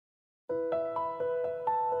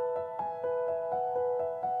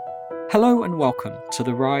Hello and welcome to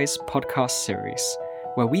the Rise podcast series,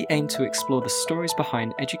 where we aim to explore the stories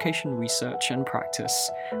behind education research and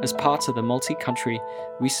practice as part of the multi-country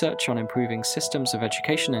Research on Improving Systems of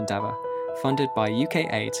Education endeavour funded by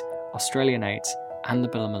UK Aid, Australian Aid and the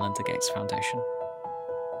Bill and Melinda Gates Foundation.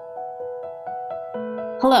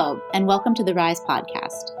 Hello, and welcome to the Rise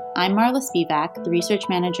podcast. I'm Marla Spivak, the Research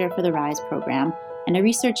Manager for the Rise program and a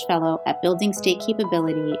Research Fellow at Building State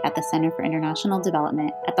Capability at the Center for International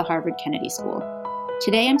Development at the Harvard Kennedy School.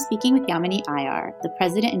 Today I'm speaking with Yamini Aiyar, the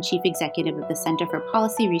President and Chief Executive of the Center for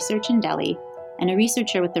Policy Research in Delhi, and a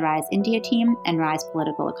researcher with the Rise India team and Rise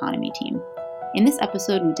Political Economy team. In this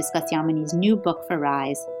episode, we discuss Yamini's new book for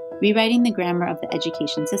Rise, Rewriting the Grammar of the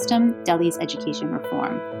Education System, Delhi's Education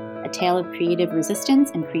Reform, a tale of creative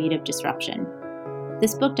resistance and creative disruption.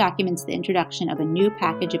 This book documents the introduction of a new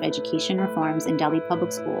package of education reforms in Delhi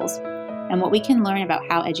public schools and what we can learn about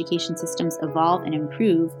how education systems evolve and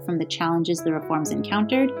improve from the challenges the reforms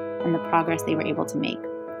encountered and the progress they were able to make.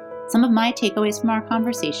 Some of my takeaways from our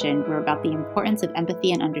conversation were about the importance of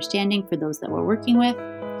empathy and understanding for those that we're working with,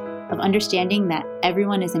 of understanding that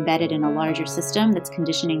everyone is embedded in a larger system that's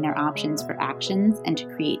conditioning their options for actions and to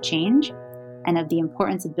create change, and of the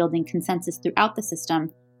importance of building consensus throughout the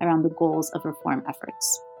system around the goals of reform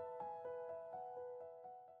efforts.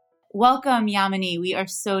 Welcome, Yamini. We are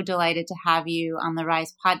so delighted to have you on the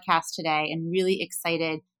Rise podcast today and really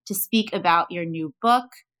excited to speak about your new book.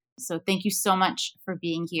 So thank you so much for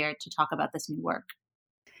being here to talk about this new work.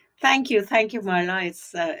 Thank you, Marla.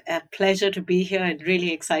 It's a pleasure to be here and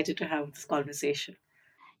really excited to have this conversation.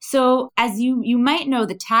 So as you might know,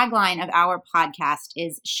 the tagline of our podcast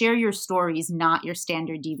is share your stories, not your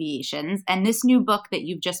standard deviations. And this new book that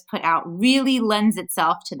you've just put out really lends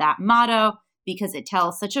itself to that motto because it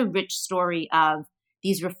tells such a rich story of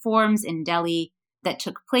these reforms in Delhi that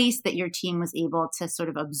took place that your team was able to sort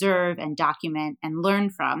of observe and document and learn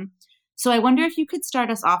from. So I wonder if you could start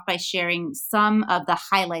us off by sharing some of the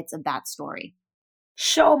highlights of that story.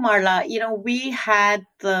 Sure, Marla. We had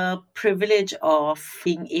the privilege of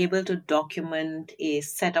being able to document a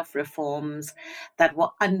set of reforms that were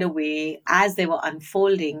underway as they were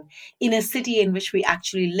unfolding in a city in which we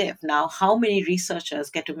actually live. Now, how many researchers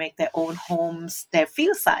get to make their own homes, their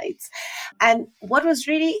field sites? And what was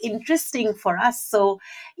really interesting for us,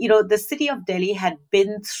 the city of Delhi had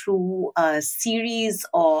been through a series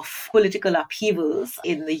of political upheavals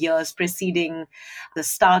in the years preceding the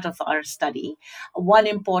start of our study. One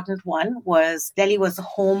important one was Delhi was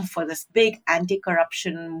home for this big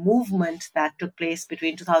anti-corruption movement that took place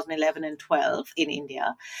between 2011 and 12 in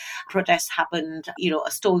India. Protests happened,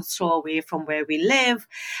 a stone's throw away from where we live.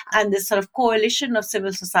 And this sort of coalition of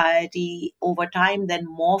civil society over time then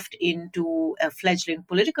morphed into a fledgling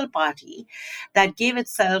political party that gave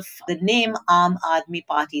itself the name Aam Aadmi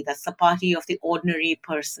Party. That's the party of the ordinary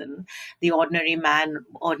person, the ordinary man,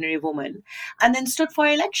 ordinary woman, and then stood for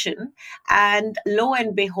election. And lo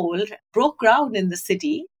and behold, broke ground in the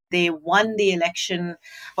city. They won the election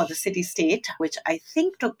for the city-state, which I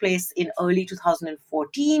think took place in early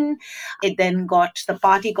 2014. The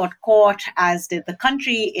party got caught, as did the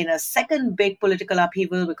country, in a second big political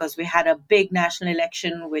upheaval because we had a big national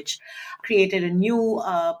election which created a new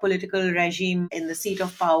political regime in the seat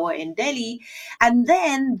of power in Delhi. And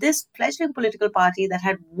then this fledgling political party that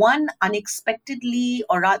had won unexpectedly,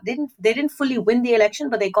 they didn't fully win the election,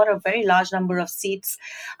 but they got a very large number of seats,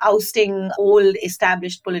 ousting old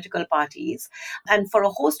established political parties. And for a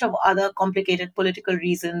host of other complicated political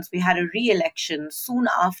reasons, we had a re-election soon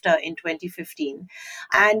after in 2015.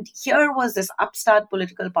 And here was this upstart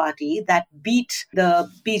political party that beat the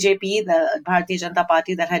BJP, the Bharatiya Janata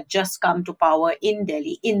Party, that had just come to power in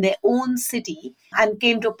Delhi, in their own city, and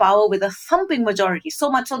came to power with a thumping majority. So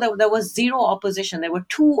much so that there was zero opposition. There were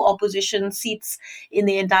 2 opposition seats in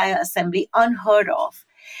the entire assembly, unheard of.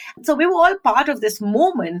 So we were all part of this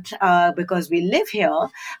moment because we live here.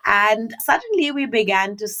 And suddenly we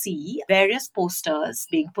began to see various posters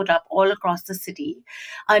being put up all across the city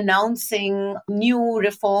announcing new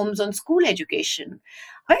reforms on school education.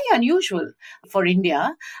 Very unusual for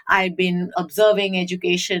India. I've been observing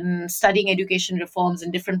education, studying education reforms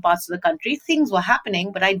in different parts of the country. Things were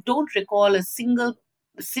happening, but I don't recall a single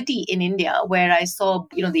city in India where I saw,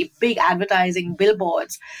 the big advertising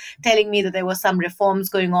billboards telling me that there were some reforms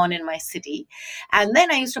going on in my city. And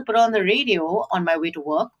then I used to put on the radio on my way to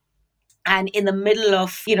work. and in the middle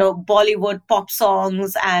of, Bollywood pop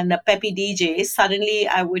songs and a peppy DJ, suddenly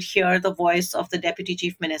I would hear the voice of the Deputy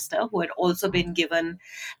Chief Minister, who had also been given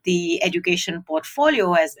the education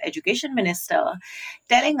portfolio as Education Minister,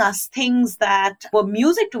 telling us things that were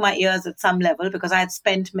music to my ears at some level, because I had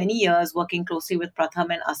spent many years working closely with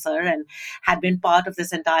Pratham and Asar and had been part of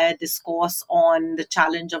this entire discourse on the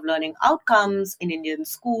challenge of learning outcomes in Indian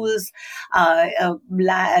schools, the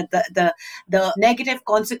negative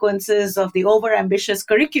consequences of the overambitious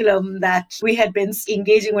curriculum that we had been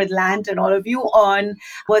engaging with Lant and all of you on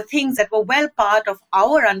were things that were well part of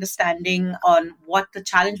our understanding on what the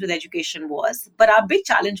challenge with education was. But our big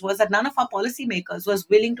challenge was that none of our policymakers was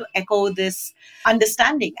willing to echo this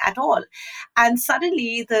understanding at all. And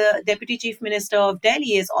suddenly the Deputy Chief Minister of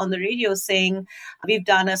Delhi is on the radio saying, we've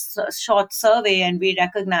done a short survey and we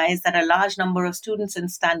recognize that a large number of students in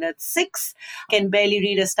Standard 6 can barely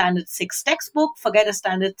read a Standard 6 textbook. Forget a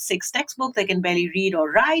Standard 6 textbook, they can barely read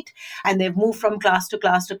or write. And they've moved from class to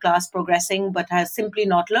class to class, progressing, but are simply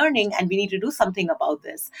not learning. And we need to do something about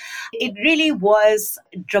this. It really was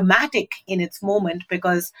dramatic in its moment,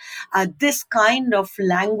 because this kind of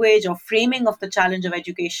language or framing of the challenge of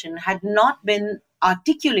education had not been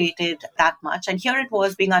articulated that much. And here it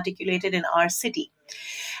was being articulated in our city.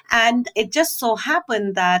 And it just so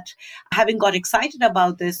happened that, having got excited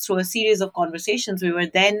about this through a series of conversations, we were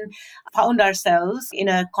then found ourselves in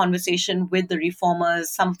a conversation with the reformers,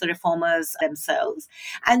 some of the reformers themselves.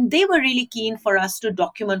 And they were really keen for us to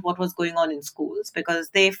document what was going on in schools, because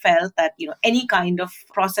they felt that, any kind of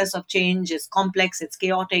process of change is complex, it's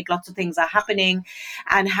chaotic, lots of things are happening,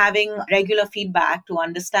 and having regular feedback to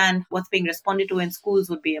understand what's being responded to in schools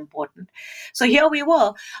would be important. So here we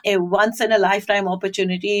were, a once in a lifetime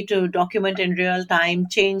opportunity to document in real time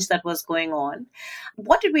change that was going on.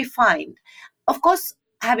 What did we find? Of course,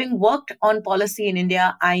 having worked on policy in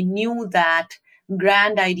India, I knew that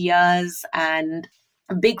grand ideas and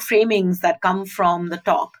big framings that come from the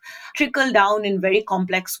top trickle down in very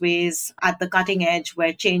complex ways at the cutting edge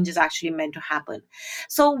where change is actually meant to happen.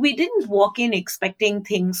 So we didn't walk in expecting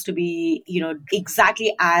things to be,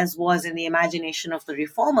 exactly as was in the imagination of the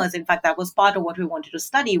reformers. In fact, that was part of what we wanted to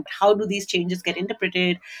study. How do these changes get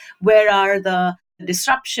interpreted? Where are the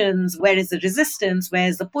disruptions? Where is the resistance? Where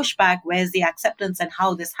is the pushback? Where is the acceptance, and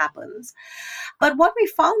how this happens? But what we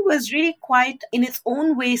found was really quite, in its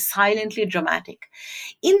own way, silently dramatic,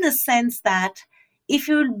 in the sense that if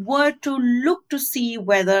you were to look to see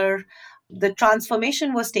whether the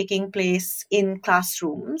transformation was taking place in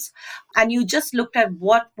classrooms, and you just looked at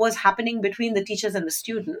what was happening between the teachers and the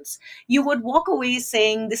students, you would walk away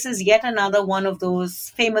saying, this is yet another one of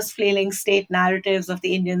those famous flailing state narratives of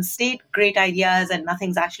the Indian state, great ideas, and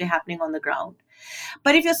nothing's actually happening on the ground.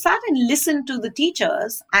 But if you sat and listened to the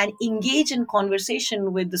teachers and engage in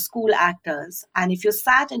conversation with the school actors, and if you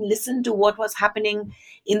sat and listened to what was happening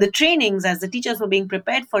in the trainings as the teachers were being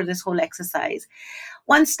prepared for this whole exercise,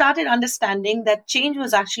 one started understanding that change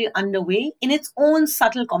was actually underway in its own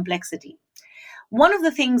subtle complexity. One of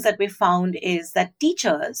the things that we found is that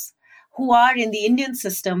teachers who are in the Indian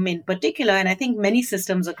system in particular, and I think many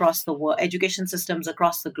systems across the world, education systems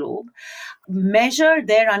across the globe, measure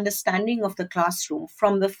their understanding of the classroom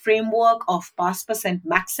from the framework of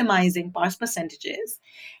maximizing pass percentages,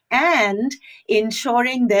 and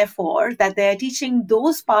ensuring, therefore, that they are teaching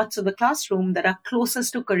those parts of the classroom that are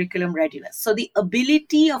closest to curriculum readiness. So the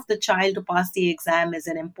ability of the child to pass the exam is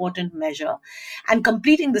an important measure, and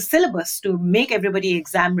completing the syllabus to make everybody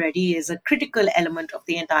exam ready is a critical element of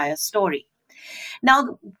the entire story.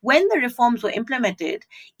 Now, when the reforms were implemented,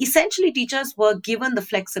 essentially teachers were given the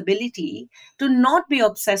flexibility to not be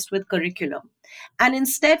obsessed with curriculum and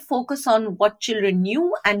instead focus on what children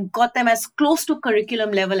knew and got them as close to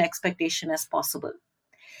curriculum level expectation as possible.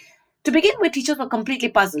 To begin with, teachers were completely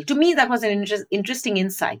puzzled. To me, that was an interesting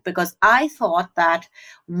insight, because I thought that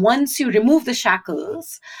once you remove the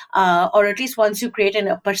shackles, or at least once you create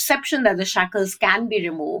a perception that the shackles can be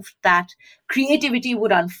removed, that creativity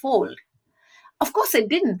would unfold. Of course it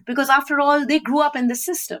didn't, because after all, they grew up in the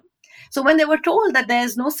system. So when they were told that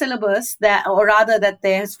there's no syllabus, or rather that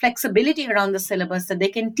there's flexibility around the syllabus, that they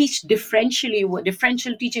can teach differentially,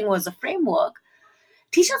 differential teaching was a framework,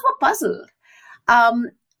 teachers were puzzled.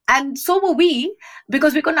 And so were we,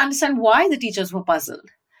 because we couldn't understand why the teachers were puzzled.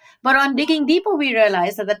 But on digging deeper, we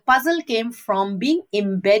realized that the puzzle came from being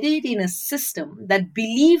embedded in a system that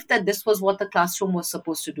believed that this was what the classroom was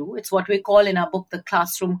supposed to do. It's what we call in our book the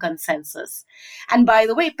classroom consensus. And by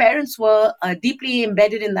the way, parents were deeply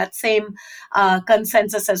embedded in that same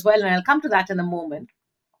consensus as well. And I'll come to that in a moment.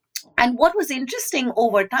 And what was interesting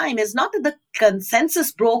over time is not that the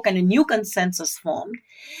consensus broke and a new consensus formed.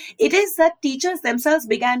 It is that teachers themselves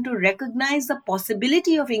began to recognize the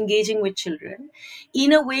possibility of engaging with children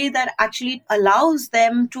in a way that actually allows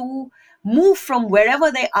them to move from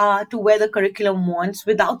wherever they are to where the curriculum wants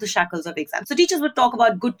without the shackles of exam. So teachers would talk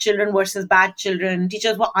about good children versus bad children.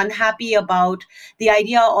 Teachers were unhappy about the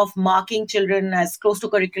idea of marking children as close to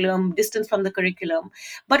curriculum, distance from the curriculum.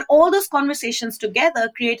 But all those conversations together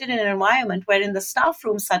created an environment where in the staff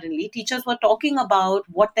room suddenly teachers were talking about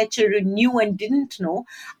what their children knew and didn't know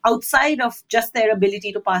outside of just their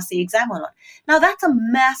ability to pass the exam or not. Now that's a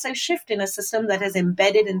massive shift in a system that is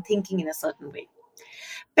embedded in thinking in a certain way.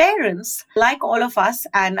 Parents, like all of us,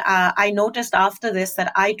 and I noticed after this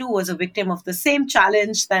that I too was a victim of the same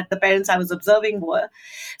challenge that the parents I was observing were.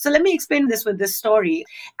 So let me explain this with this story.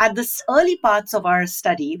 At the early parts of our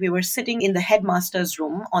study, we were sitting in the headmaster's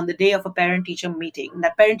room on the day of a parent-teacher meeting.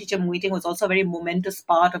 That parent-teacher meeting was also a very momentous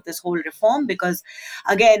part of this whole reform because,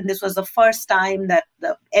 again, this was the first time that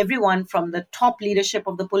everyone from the top leadership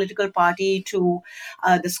of the political party to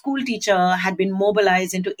the school teacher had been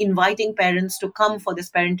mobilized into inviting parents to come for this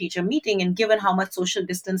parent-teacher meeting. And given how much social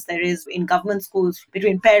distance there is in government schools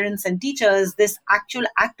between parents and teachers, this actual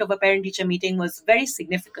act of a parent-teacher meeting was very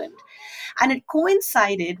significant. And it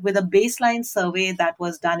coincided with a baseline survey that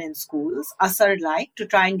was done in schools, Asar-like, to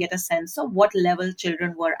try and get a sense of what level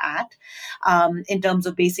children were at in terms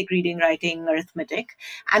of basic reading, writing, arithmetic.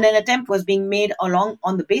 And an attempt was being made along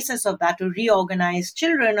on the basis of that to reorganize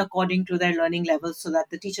children according to their learning levels so that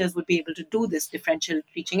the teachers would be able to do this differential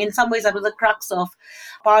teaching. In some ways, that was the crux of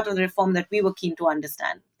part of the reform that we were keen to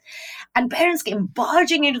understand. And parents came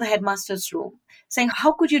barging into the headmaster's room saying,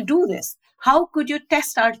 how could you do this? How could you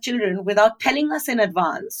test our children without telling us in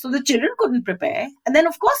advance? So the children couldn't prepare. And then,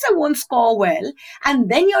 of course, they won't score well. And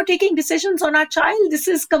then you're taking decisions on our child. This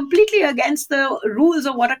is completely against the rules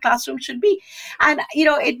of what a classroom should be. And,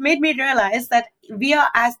 it made me realize that we are,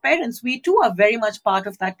 as parents, we too are very much part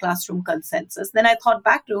of that classroom consensus. Then I thought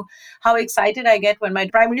back to how excited I get when my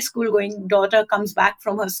primary school going daughter comes back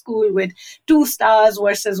from her school with 2 stars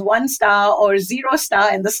versus 1 star or 0 star.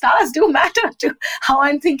 And the stars do matter to how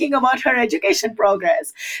I'm thinking about her education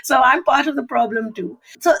progress. So I'm part of the problem too.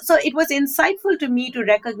 So it was insightful to me to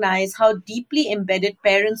recognize how deeply embedded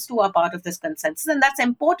parents too are part of this consensus. And that's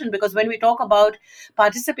important because when we talk about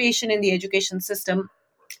participation in the education system,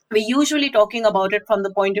 we're usually talking about it from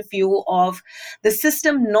the point of view of the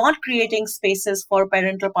system not creating spaces for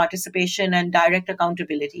parental participation and direct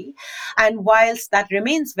accountability. And whilst that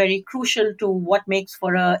remains very crucial to what makes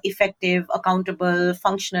for an effective, accountable,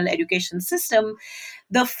 functional education system,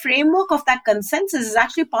 the framework of that consensus is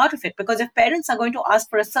actually part of it. Because if parents are going to ask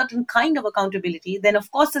for a certain kind of accountability, then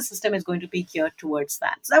of course the system is going to be geared towards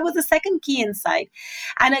that. So that was the second key insight.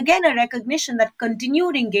 And again, a recognition that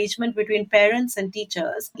continued engagement between parents and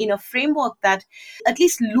teachers in a framework that at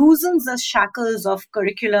least loosens the shackles of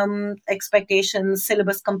curriculum expectations,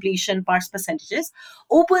 syllabus completion, pass percentages,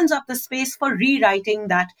 opens up the space for rewriting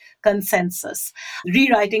that consensus,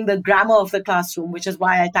 rewriting the grammar of the classroom, which is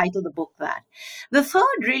why I titled the book that. The third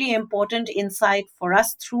really important insight for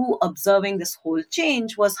us through observing this whole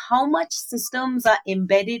change was how much systems are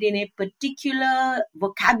embedded in a particular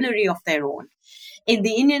vocabulary of their own. In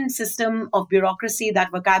the Indian system of bureaucracy,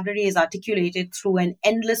 that vocabulary is articulated through an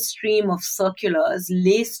endless stream of circulars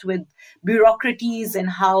laced with bureaucraties and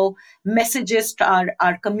how messages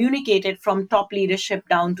are communicated from top leadership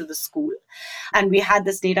down to the school. And we had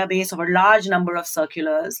this database of a large number of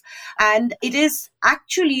circulars. And it is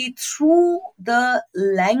actually through the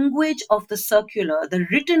language of the circular, the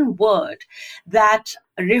written word, that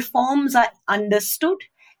reforms are understood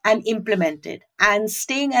and implemented. And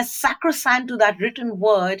staying as sacrosanct to that written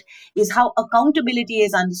word is how accountability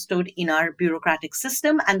is understood in our bureaucratic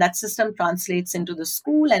system. And that system translates into the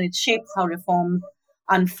school and it shapes how reform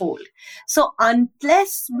unfold. So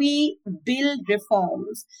unless we build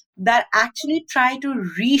reforms that actually try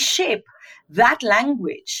to reshape that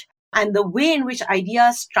language and the way in which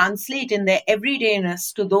ideas translate in their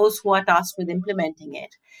everydayness to those who are tasked with implementing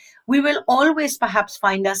it, we will always perhaps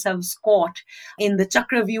find ourselves caught in the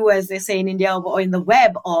Chakravyu, as they say in India, or in the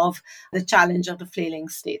web of the challenge of the flailing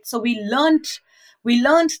state. So we learned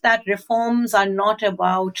that reforms are not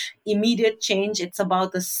about immediate change. It's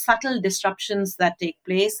about the subtle disruptions that take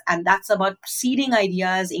place. And that's about seeding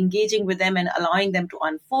ideas, engaging with them and allowing them to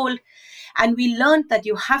unfold. And we learned that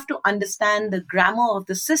you have to understand the grammar of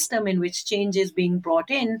the system in which change is being brought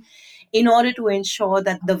in in order to ensure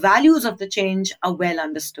that the values of the change are well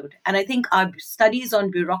understood. And I think our studies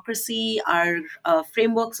on bureaucracy, our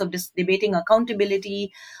frameworks of debating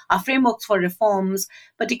accountability, our frameworks for reforms,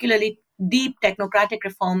 particularly deep technocratic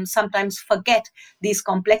reforms, sometimes forget these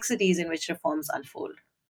complexities in which reforms unfold.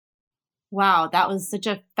 Wow, that was such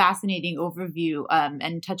a fascinating overview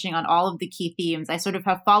and touching on all of the key themes. I sort of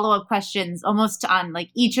have follow-up questions almost on like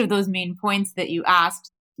each of those main points that you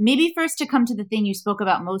asked. Maybe first to come to the thing you spoke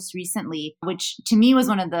about most recently, which to me was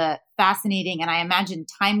one of the fascinating and I imagine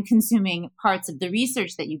time-consuming parts of the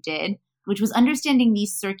research that you did, which was understanding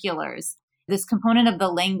these circulars, this component of the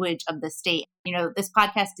language of the state. You know, this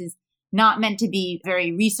podcast is not meant to be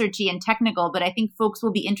very researchy and technical, but I think folks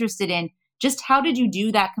will be interested in just how did you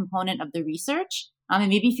do that component of the research? And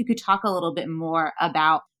maybe if you could talk a little bit more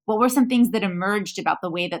about what were some things that emerged about the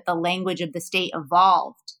way that the language of the state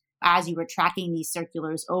evolved as you were tracking these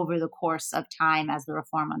circulars over the course of time as the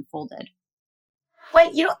reform unfolded?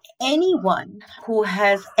 Well, anyone who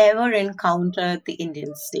has ever encountered the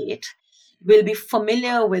Indian state will be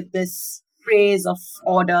familiar with this phrase of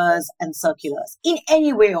orders and circulars in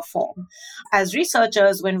any way or form. As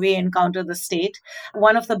researchers, when we encounter the state,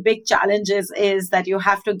 one of the big challenges is that you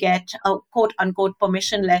have to get a quote unquote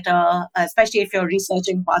permission letter, especially if you're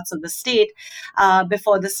researching parts of the state,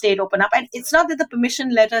 before the state open up. And it's not that the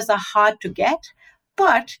permission letters are hard to get,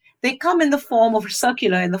 but they come in the form of a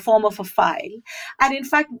circular, in the form of a file. And in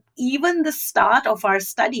fact, even the start of our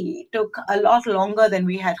study took a lot longer than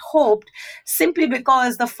we had hoped, simply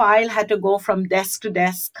because the file had to go from desk to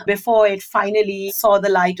desk before it finally saw the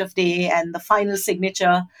light of day, and the final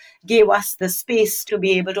signature gave us the space to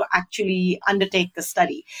be able to actually undertake the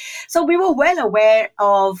study. So we were well aware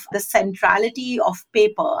of the centrality of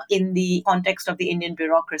paper in the context of the Indian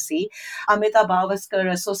bureaucracy. Amita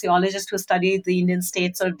Bhavaskar, a sociologist who studied the Indian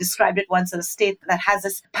state, sort of described it once as a state that has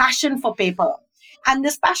this passion for paper. And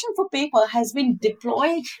this passion for paper has been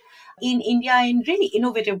deployed in India in really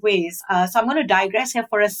innovative ways. So I'm going to digress here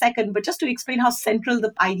for a second, but just to explain how central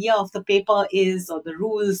the idea of the paper is, or the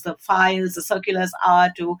rules, the files, the circulars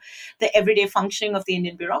are to the everyday functioning of the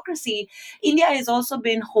Indian bureaucracy. India has also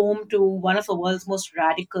been home to one of the world's most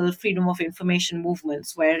radical freedom of information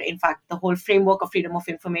movements, where in fact the whole framework of freedom of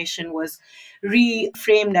information was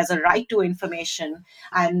reframed as a right to information,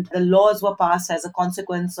 and the laws were passed as a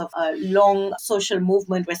consequence of a long social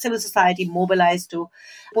movement where civil society mobilized to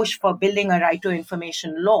push for building a right to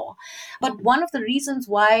information law. But one of the reasons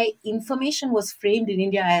why information was framed in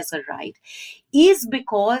India as a right is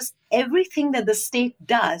because everything that the state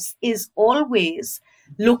does is always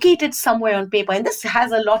located somewhere on paper. And this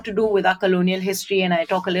has a lot to do with our colonial history. And I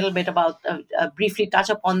talk a little bit about, briefly touch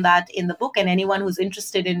upon that in the book. And anyone who's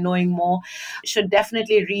interested in knowing more should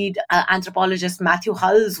definitely read anthropologist Matthew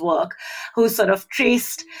Hull's work, who sort of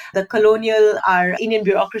traced our Indian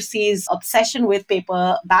bureaucracy's obsession with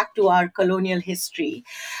paper back to our colonial history.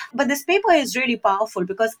 But this paper is really powerful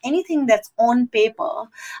because anything that's on paper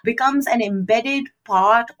becomes an embedded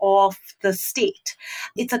part of the state.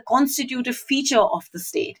 It's a constitutive feature of the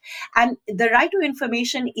state. And the right to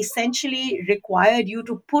information essentially required you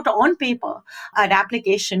to put on paper an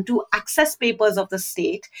application to access papers of the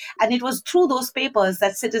state. And it was through those papers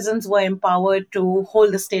that citizens were empowered to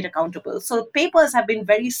hold the state accountable. So papers have been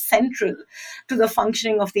very central to the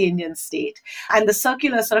functioning of the Indian state. And the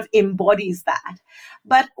circular sort of embodies that.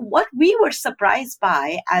 But what we were surprised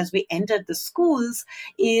by as we entered the schools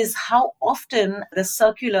is how often the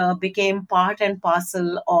circular became part and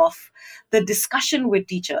parcel of the discussion with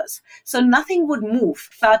teachers. So nothing would move,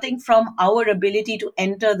 starting from our ability to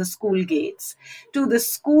enter the school gates to the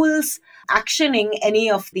schools actioning any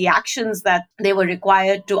of the actions that they were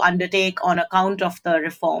required to undertake on account of the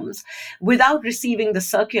reforms without receiving the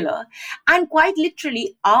circular. And quite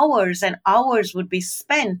literally, hours and hours would be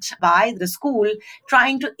spent by the school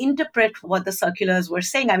trying to interpret what the circulars were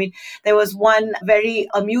saying. I mean, there was one very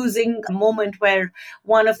amusing moment where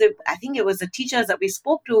I think it was the teachers that we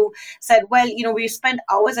spoke to, said, well, we spent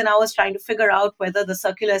hours and hours trying to figure out whether the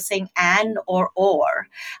circular is saying and or.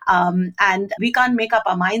 And we can't make up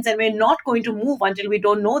our minds, and we're not going to move until we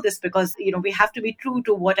don't know this, because, we have to be true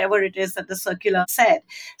to whatever it is that the circular said.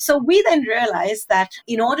 So we then realized that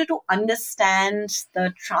in order to understand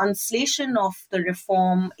the translation of the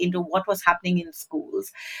reform into what was happening in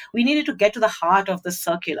schools, we needed to get to the heart of the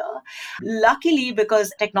circular. Luckily,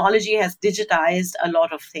 because technology has digitized categorized a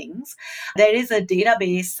lot of things. There is a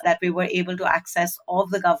database that we were able to access of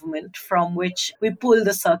the government from which we pull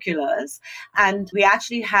the circulars. And we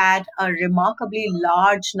actually had a remarkably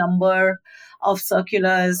large number of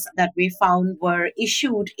circulars that we found were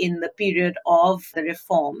issued in the period of the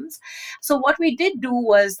reforms. So, what we did do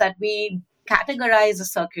was that we categorized the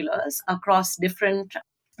circulars across different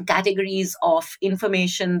categories of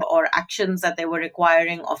information or actions that they were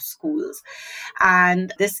requiring of schools.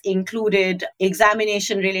 And this included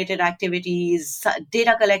examination related activities,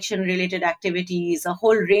 data collection related activities, a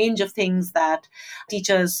whole range of things that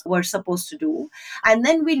teachers were supposed to do. And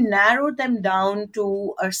then we narrowed them down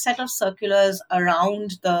to a set of circulars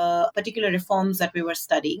around the particular reforms that we were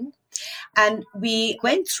studying. And we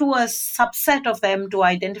went through a subset of them to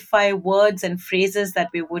identify words and phrases that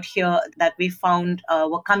we would hear that we found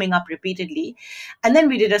were coming up repeatedly. And then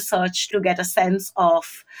we did a search to get a sense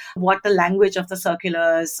of what the language of the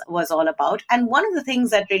circulars was all about. And one of the things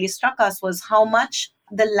that really struck us was how much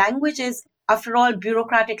the languages, after all,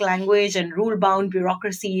 bureaucratic language and rule bound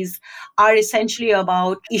bureaucracies are essentially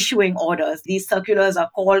about issuing orders. These circulars are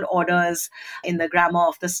called orders in the grammar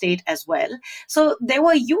of the state as well. So they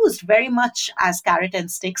were used very much as carrot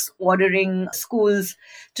and sticks, ordering schools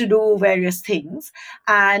to do various things.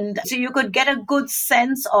 And so you could get a good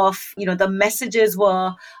sense of, the messages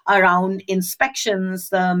were around inspections,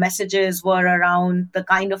 the messages were around the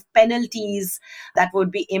kind of penalties that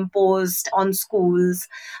would be imposed on schools.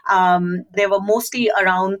 They were mostly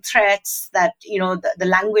around threats that, the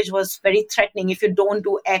language was very threatening. If you don't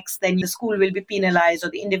do X, then the school will be penalized or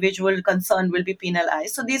the individual concerned will be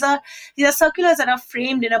penalized. So these are circulars that are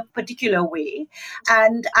framed in a particular way.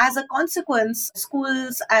 And as a consequence,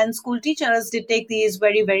 schools and school teachers did take these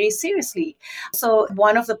very, very seriously. So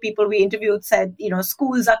one of the people we interviewed said,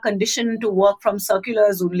 schools are conditioned to work from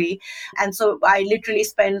circulars only. And so I literally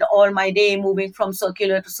spend all my day moving from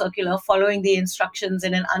circular to circular, following the instructions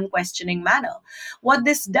in an unquestioning manner. What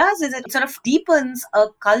this does is it sort of deepens a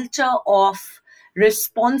culture of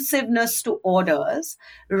responsiveness to orders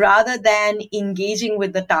rather than engaging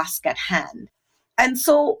with the task at hand. And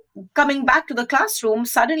so coming back to the classroom,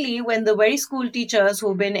 suddenly when the very school teachers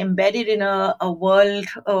who've been embedded in a world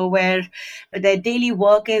where their daily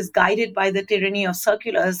work is guided by the tyranny of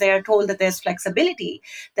circulars, they are told that there's flexibility,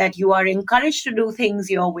 that you are encouraged to do things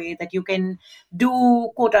your way, that you can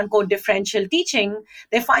do quote unquote differential teaching,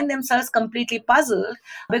 they find themselves completely puzzled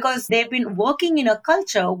because they've been working in a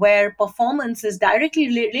culture where performance is directly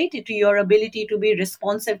related to your ability to be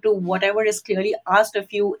responsive to whatever is clearly asked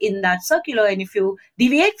of you in that circular. And if you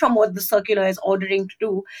deviate from what the circular is ordering to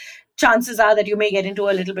do, chances are that you may get into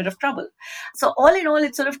a little bit of trouble. So all in all,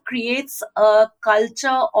 it sort of creates a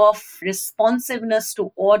culture of responsiveness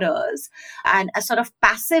to orders and a sort of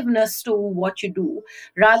passiveness to what you do,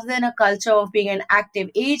 rather than a culture of being an active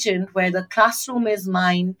agent where the classroom is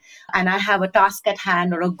mine and I have a task at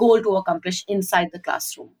hand or a goal to accomplish inside the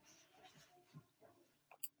classroom.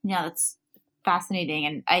 Yeah, that's fascinating.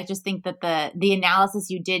 And I just think that the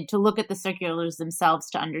analysis you did to look at the circulars themselves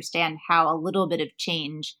to understand how a little bit of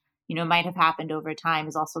change, might have happened over time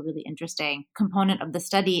is also a really interesting component of the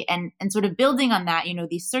study. And sort of building on that,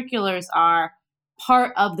 these circulars are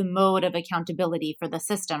part of the mode of accountability for the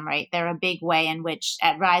system, right? They're a big way in which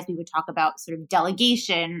at RISE we would talk about sort of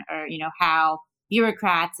delegation or, how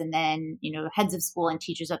bureaucrats and then, heads of school and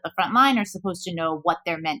teachers at the front line are supposed to know what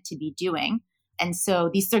they're meant to be doing. And so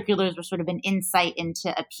these circulars were sort of an insight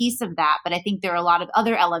into a piece of that. But I think there are a lot of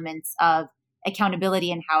other elements of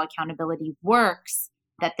accountability and how accountability works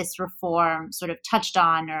that this reform sort of touched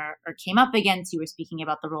on or came up against. You were speaking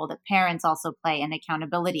about the role that parents also play in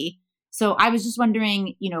accountability. So I was just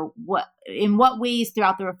wondering, in what ways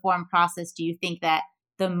throughout the reform process do you think that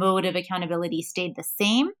the mode of accountability stayed the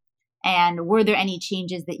same? And were there any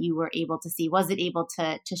changes that you were able to see? Was it able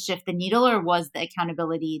to shift the needle, or was the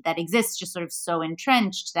accountability that exists just sort of so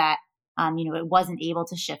entrenched that it wasn't able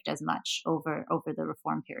to shift as much over the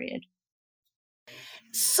reform period?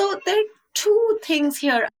 So there are two things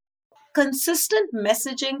here. Consistent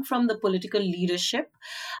messaging from the political leadership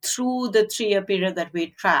through the 3-year period that we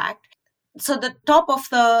tracked. So the top of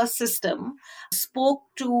the system spoke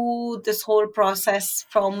to this whole process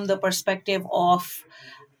from the perspective of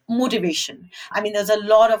motivation. I mean, there's a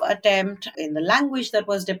lot of attempt in the language that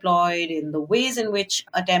was deployed, in the ways in which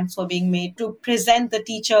attempts were being made to present the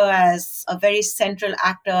teacher as a very central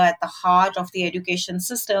actor at the heart of the education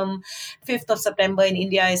system. 5th of September in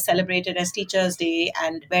India is celebrated as Teachers' Day,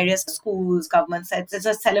 and various schools, government sets, it's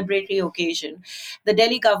a celebratory occasion. The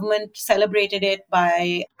Delhi government celebrated it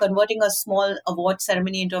by converting a small award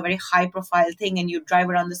ceremony into a very high profile thing, and you drive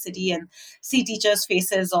around the city and see teachers'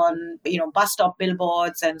 faces on, bus stop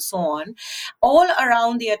billboards and so on, all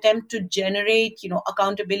around the attempt to generate,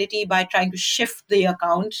 accountability by trying to shift the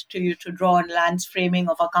account to draw on Land's framing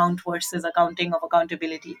of account versus accounting of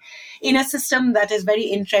accountability in a system that is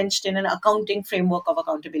very entrenched in an accounting framework of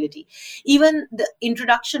accountability. Even the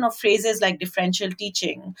introduction of phrases like differential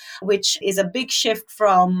teaching, which is a big shift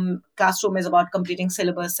from classroom is about completing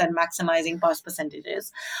syllabus and maximizing pass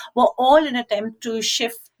percentages, were all an attempt to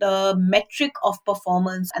shift the metric of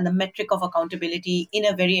performance and the metric of accountability in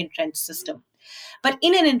a very entrenched system. But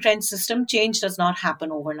in an entrenched system, change does not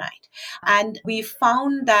happen overnight. And we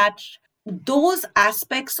found that those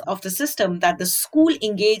aspects of the system that the school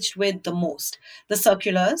engaged with the most, the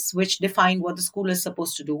circulars, which define what the school is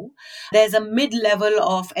supposed to do, there's a mid-level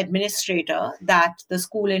of administrator that the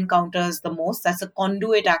school encounters the most. That's a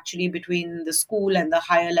conduit actually between the school and the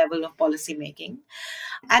higher level of policy making.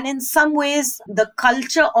 And in some ways, the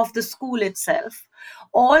culture of the school itself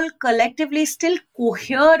all collectively still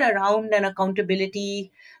cohered around an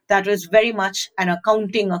accountability that was very much an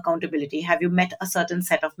accounting accountability. Have you met a certain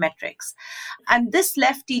set of metrics? And this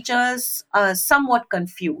left teachers somewhat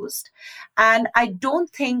confused. And I don't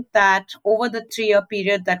think that over the 3-year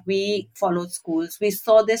period that we followed schools, we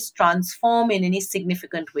saw this transform in any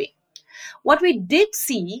significant way. What we did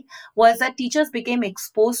see was that teachers became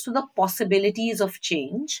exposed to the possibilities of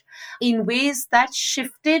change in ways that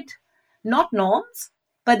shifted not norms,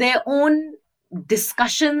 but their own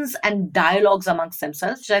discussions and dialogues amongst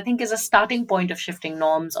themselves, which I think is a starting point of shifting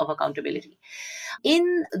norms of accountability.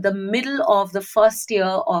 In the middle of the first year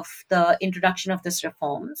of the introduction of these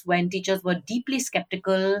reforms, when teachers were deeply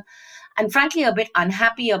skeptical and frankly a bit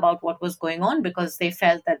unhappy about what was going on because they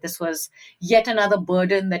felt that this was yet another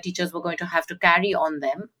burden that teachers were going to have to carry on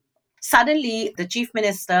them, suddenly, the chief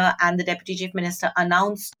minister and the deputy chief minister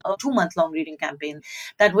announced a 2-month-long reading campaign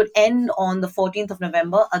that would end on the 14th of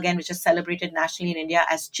November, again, which is celebrated nationally in India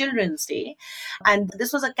as Children's Day. And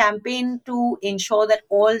this was a campaign to ensure that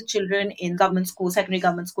all children in government schools, secondary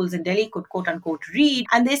government schools in Delhi could quote unquote read.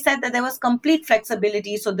 And they said that there was complete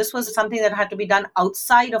flexibility. So this was something that had to be done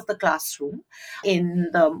outside of the classroom in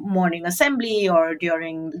the morning assembly or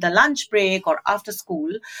during the lunch break or after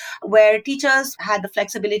school, where teachers had the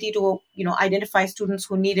flexibility to identify students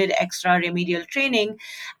who needed extra remedial training,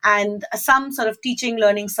 and some sort of teaching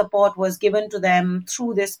learning support was given to them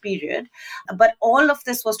through this period. But all of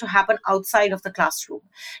this was to happen outside of the classroom.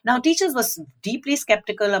 Now, teachers were deeply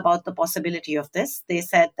skeptical about the possibility of this. They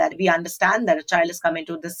said that we understand that a child is coming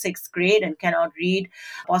to the 6th grade and cannot read,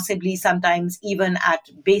 possibly sometimes even at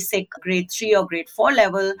basic grade 3 or grade 4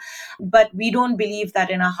 level, but we don't believe that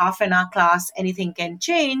in a half an hour class anything can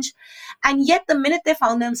change. And yet, the minute they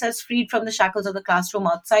found themselves freed from the shackles of the classroom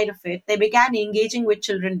outside of it, they began engaging with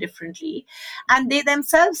children differently. And they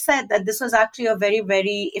themselves said that this was actually a very,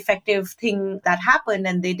 very effective thing that happened.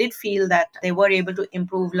 And they did feel that they were able to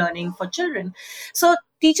improve learning for children. So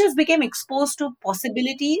teachers became exposed to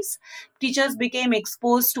possibilities. Teachers became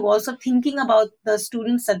exposed to also thinking about the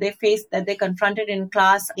students that they faced, that they confronted in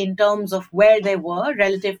class in terms of where they were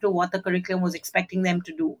relative to what the curriculum was expecting them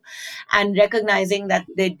to do, and recognizing that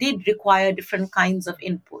they did require different kinds of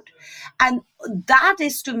input. And that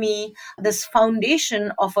is, to me, this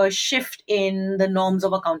foundation of a shift in the norms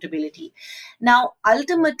of accountability. Now,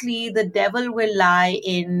 ultimately, the devil will lie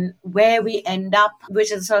in where we end up,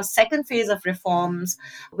 which is our second phase of reforms,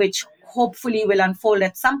 which hopefully will unfold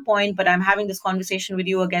at some point. But I'm having this conversation with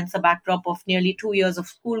you against the backdrop of nearly 2 years of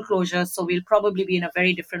school closures. So we'll probably be in a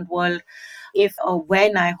very different world if or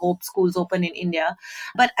when I hope schools open in India.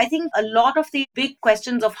 But I think a lot of the big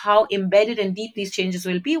questions of how embedded and deep these changes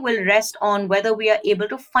will be will rest on whether we are able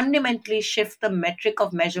to fundamentally shift the metric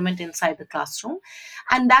of measurement inside the classroom.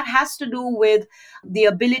 And that has to do with the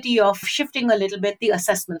ability of shifting a little bit the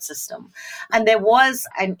assessment system. And there was,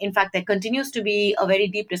 and in fact, there continues to be a very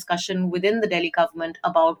deep discussion within the Delhi government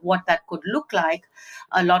about what that could look like,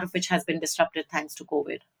 a lot of which has been disrupted thanks to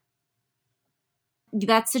COVID.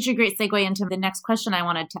 That's such a great segue into the next question I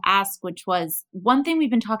wanted to ask, which was one thing we've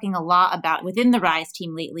been talking a lot about within the RISE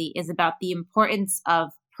team lately is about the importance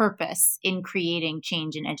of purpose in creating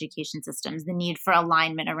change in education systems, the need for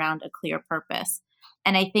alignment around a clear purpose.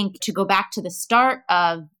 And I think to go back to the start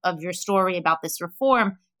of your story about this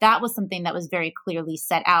reform, that was something that was very clearly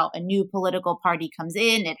set out. A new political party comes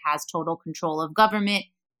in, it has total control of government,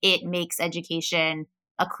 it makes education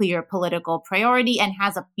a clear political priority and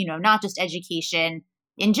has a, not just education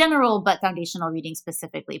in general, but foundational reading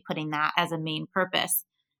specifically, putting that as a main purpose.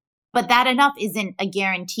 But that enough isn't a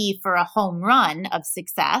guarantee for a home run of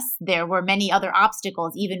success. There were many other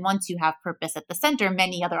obstacles. Even once you have purpose at the center,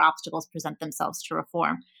 many other obstacles present themselves to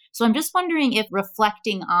reform. So I'm just wondering if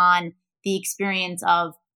reflecting on the experience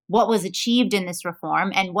of what was achieved in this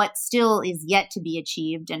reform and what still is yet to be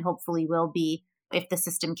achieved and hopefully will be if the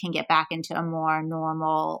system can get back into a more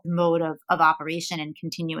normal mode of operation and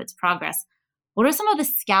continue its progress. What are some of the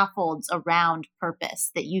scaffolds around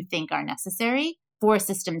purpose that you think are necessary for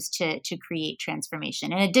systems to create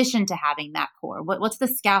transformation, in addition to having that core? What's the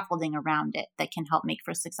scaffolding around it that can help make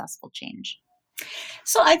for successful change?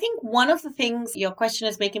 So I think one of the things your question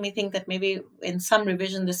is making me think that maybe in some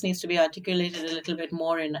revision this needs to be articulated a little bit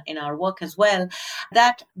more in our work as well,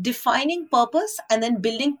 that defining purpose and then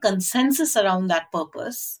building consensus around that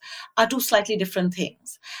purpose are two slightly different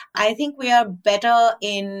things. I think we are better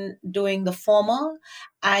in doing the former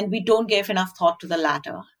and we don't give enough thought to the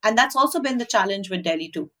latter. And that's also been the challenge with Delhi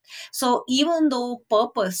too. So even though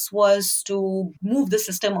purpose was to move the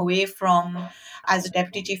system away from, as the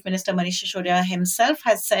Deputy Chief Minister Manish Sisodia himself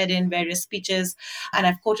has said in various speeches, and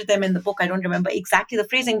I've quoted them in the book, I don't remember exactly the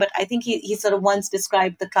phrasing, but I think he sort of once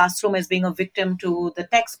described the classroom as being a victim to the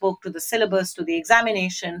textbook, to the syllabus, to the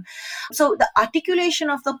examination. So the articulation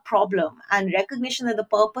of the problem and recognition that the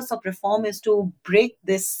purpose of reform is to break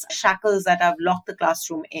these shackles that have locked the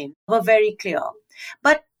classroom in were very clear.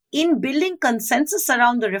 But in building consensus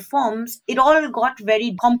around the reforms, it all got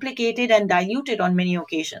very complicated and diluted on many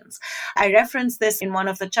occasions. I referenced this in one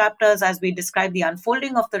of the chapters as we describe the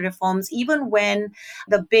unfolding of the reforms. Even when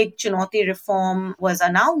the big Chunauti reform was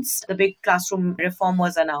announced, the big classroom reform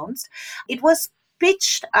was announced, it was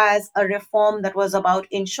pitched as a reform that was about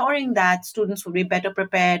ensuring that students would be better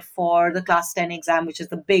prepared for the class 10 exam, which is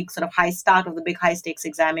the big sort of high start of the big high stakes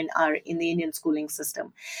exam in the Indian schooling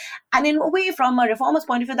system. And in a way, from a reformer's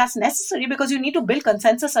point of view, that's necessary because you need to build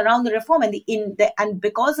consensus around the reform. And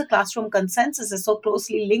because the classroom consensus is so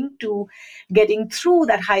closely linked to getting through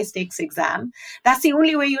that high stakes exam, that's the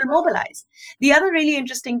only way you'll mobilize. The other really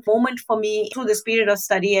interesting moment for me through this period of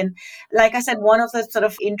study, and like I said, one of the sort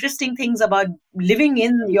of interesting things about living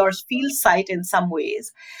in your field site in some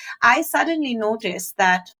ways, I suddenly noticed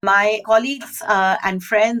that my colleagues and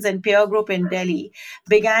friends and peer group in Delhi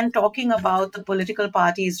began talking about the political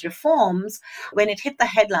party's reforms when it hit the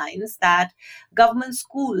headlines that government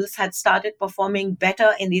schools had started performing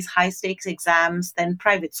better in these high stakes exams than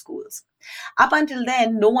private schools. Up until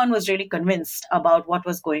then, no one was really convinced about what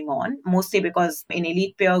was going on, mostly because in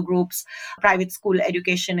elite peer groups, private school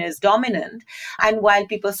education is dominant. And while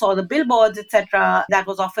people saw the billboards, etc., that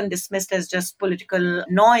was often dismissed as just political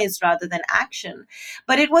noise rather than action.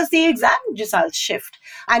 But it was the exam result shift.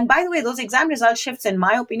 And by the way, those exam result shifts, in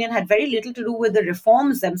my opinion, had very little to do with the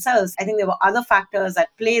reforms themselves. I think there were other factors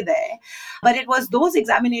at play there. But it was those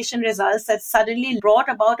examination results that suddenly brought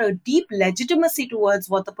about a deep legitimacy towards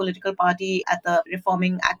what the political party at the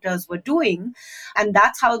reforming actors were doing. And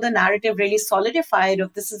that's how the narrative really solidified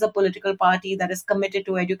of this is a political party that is committed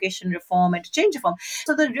to education reform and to change reform.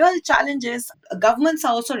 So the real challenge is governments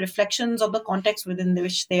are also reflections of the context within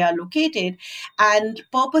which they are located. And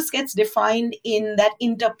purpose gets defined in that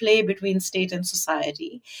interplay between state and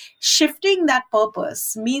society. Shifting that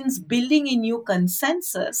purpose means building a new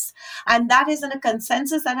consensus. And that is in a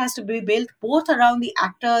consensus that has to be built both around the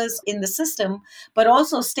actors in the system, but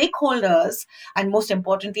also stakeholders, and most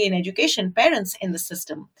importantly in education, parents in the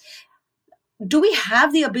system. Do we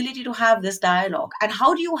have the ability to have this dialogue? And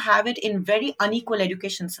how do you have it in very unequal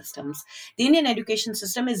education systems? The Indian education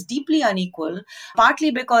system is deeply unequal,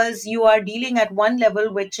 partly because you are dealing at one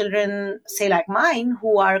level with children, say like mine,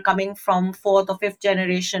 who are coming from fourth or fifth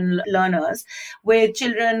generation learners, with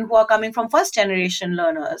children who are coming from first generation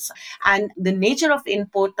learners. And the nature of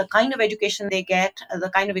input, the kind of education they get,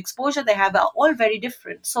 the kind of exposure they have are all very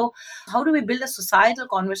different. So how do we build a societal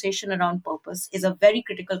conversation around purpose is a very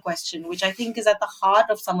critical question, which I think is at the heart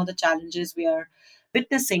of some of the challenges we are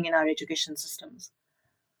witnessing in our education systems.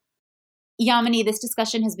 Yamini, this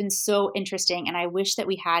discussion has been so interesting, and I wish that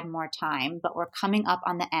we had more time, but we're coming up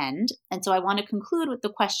on the end. And so I want to conclude with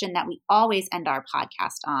the question that we always end our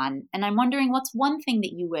podcast on. And I'm wondering, what's one thing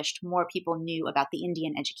that you wished more people knew about the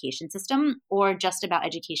Indian education system, or just about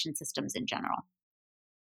education systems in general?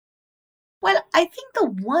 Well, I think the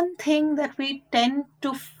one thing that we tend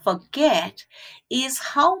to forget is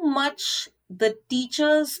how much the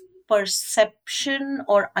teacher's perception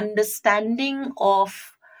or understanding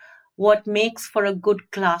of what makes for a good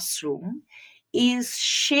classroom is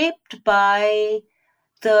shaped by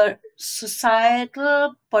the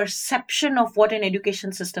societal perception of what an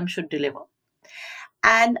education system should deliver.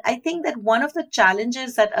 And I think that one of the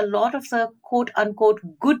challenges that a lot of the quote unquote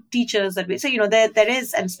good teachers that we so, there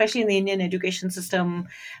is, and especially in the Indian education system,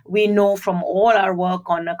 we know from all our work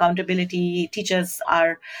on accountability, teachers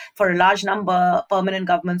are, for a large number, permanent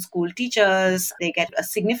government school teachers. They get a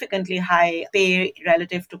significantly high pay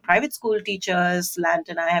relative to private school teachers. Lant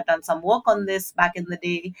and I have done some work on this back in the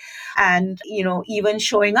day. And, even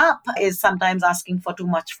showing up is sometimes asking for too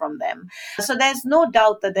much from them. So there's no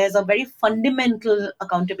doubt that there's a very fundamental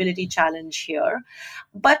accountability challenge here.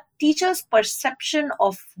 But teachers' perception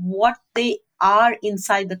of what they are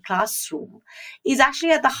inside the classroom is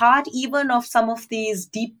actually at the heart even of some of these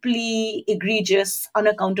deeply egregious,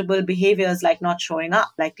 unaccountable behaviors like not showing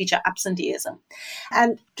up, like teacher absenteeism.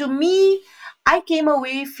 And to me, I came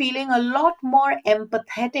away feeling a lot more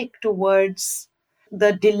empathetic towards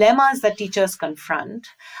the dilemmas that teachers confront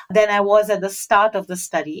than I was at the start of the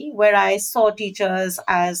study, where I saw teachers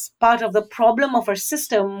as part of the problem of a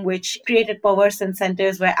system which created perverse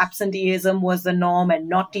incentives where absenteeism was the norm and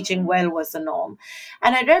not teaching well was the norm.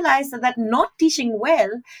 And I realized that not teaching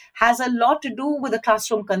well has a lot to do with the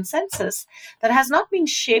classroom consensus that has not been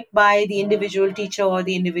shaped by the individual teacher or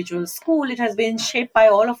the individual school. It has been shaped by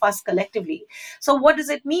all of us collectively. So what does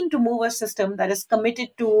it mean to move a system that is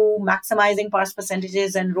committed to maximizing pass percentages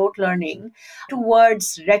and rote learning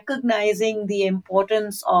towards recognizing the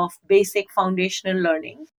importance of basic foundational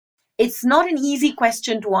learning? It's not an easy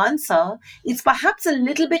question to answer. It's perhaps a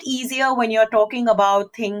little bit easier when you're talking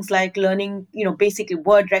about things like learning, basically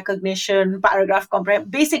word recognition, paragraph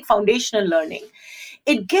comprehension, basic foundational learning.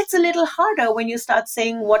 It gets a little harder when you start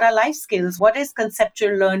saying, what are life skills? What is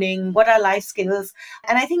conceptual learning? What are life skills?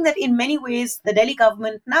 And I think that in many ways, the Delhi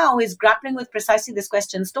government now is grappling with precisely these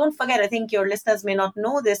questions. Don't forget, I think your listeners may not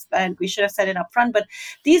know this, and we should have said it up front, but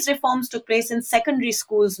these reforms took place in secondary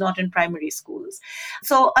schools, not in primary schools.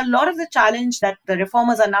 So a lot of the challenge that the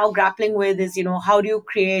reformers are now grappling with is, how do you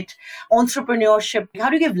create entrepreneurship? How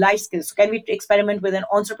do you give life skills? So can we experiment with an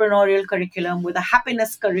entrepreneurial curriculum, with a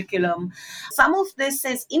happiness curriculum? Some of this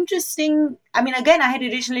is interesting. I mean, again, I had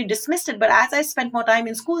originally dismissed it, but as I spent more time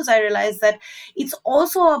in schools, I realized that it's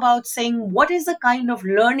also about saying what is the kind of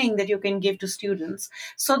learning that you can give to students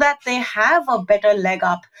so that they have a better leg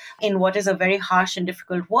up in what is a very harsh and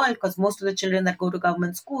difficult world, because most of the children that go to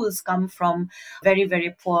government schools come from very,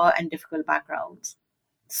 very poor and difficult backgrounds.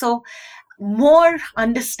 So more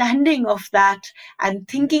understanding of that and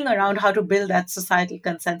thinking around how to build that societal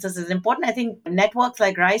consensus is important. I think networks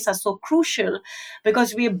like RISE are so crucial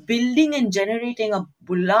because we are building and generating a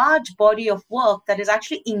large body of work that is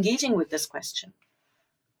actually engaging with this question.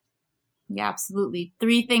 Yeah, absolutely.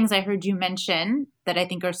 3 things I heard you mention that I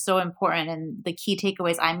think are so important, and the key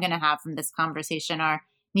takeaways I'm going to have from this conversation are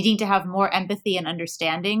needing to have more empathy and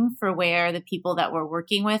understanding for where the people that we're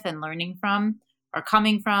working with and learning from are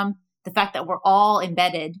coming from, the fact that we're all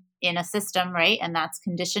embedded in a system, right? And that's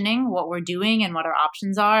conditioning what we're doing and what our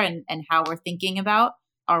options are and how we're thinking about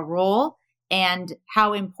our role, and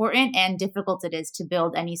how important and difficult it is to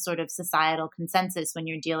build any sort of societal consensus when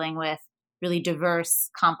you're dealing with really diverse,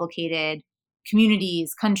 complicated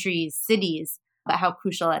communities, countries, cities, but how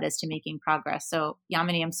crucial that is to making progress. So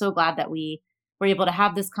Yamini, I'm so glad that we were able to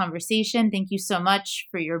have this conversation. Thank you so much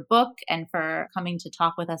for your book and for coming to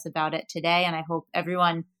talk with us about it today. And I hope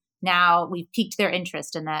everyone, now we've piqued their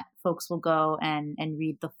interest and that folks will go and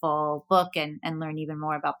read the full book and learn even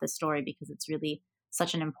more about this story, because it's really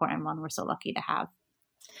such an important one we're so lucky to have.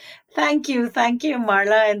 Thank you,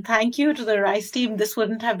 Marla, and thank you to the RISE team. This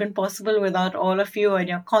wouldn't have been possible without all of you, and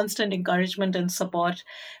your constant encouragement and support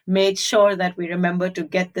made sure that we remember to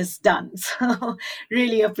get this done. So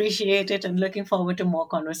really appreciate it and looking forward to more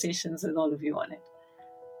conversations with all of you on it.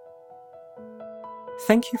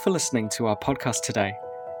 Thank you for listening to our podcast today.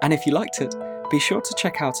 And if you liked it, be sure to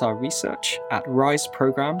check out our research at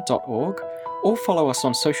riseprogram.org or follow us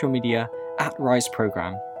on social media at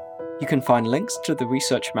riseprogram. You can find links to the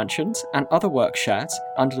research mentioned and other work shared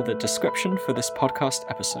under the description for this podcast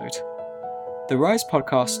episode. The RISE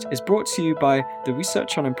podcast is brought to you by the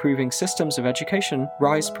Research on Improving Systems of Education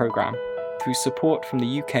RISE programme through support from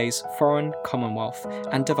the UK's Foreign, Commonwealth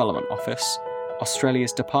and Development Office,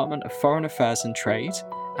 Australia's Department of Foreign Affairs and Trade,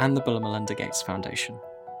 and the Bill and Melinda Gates Foundation.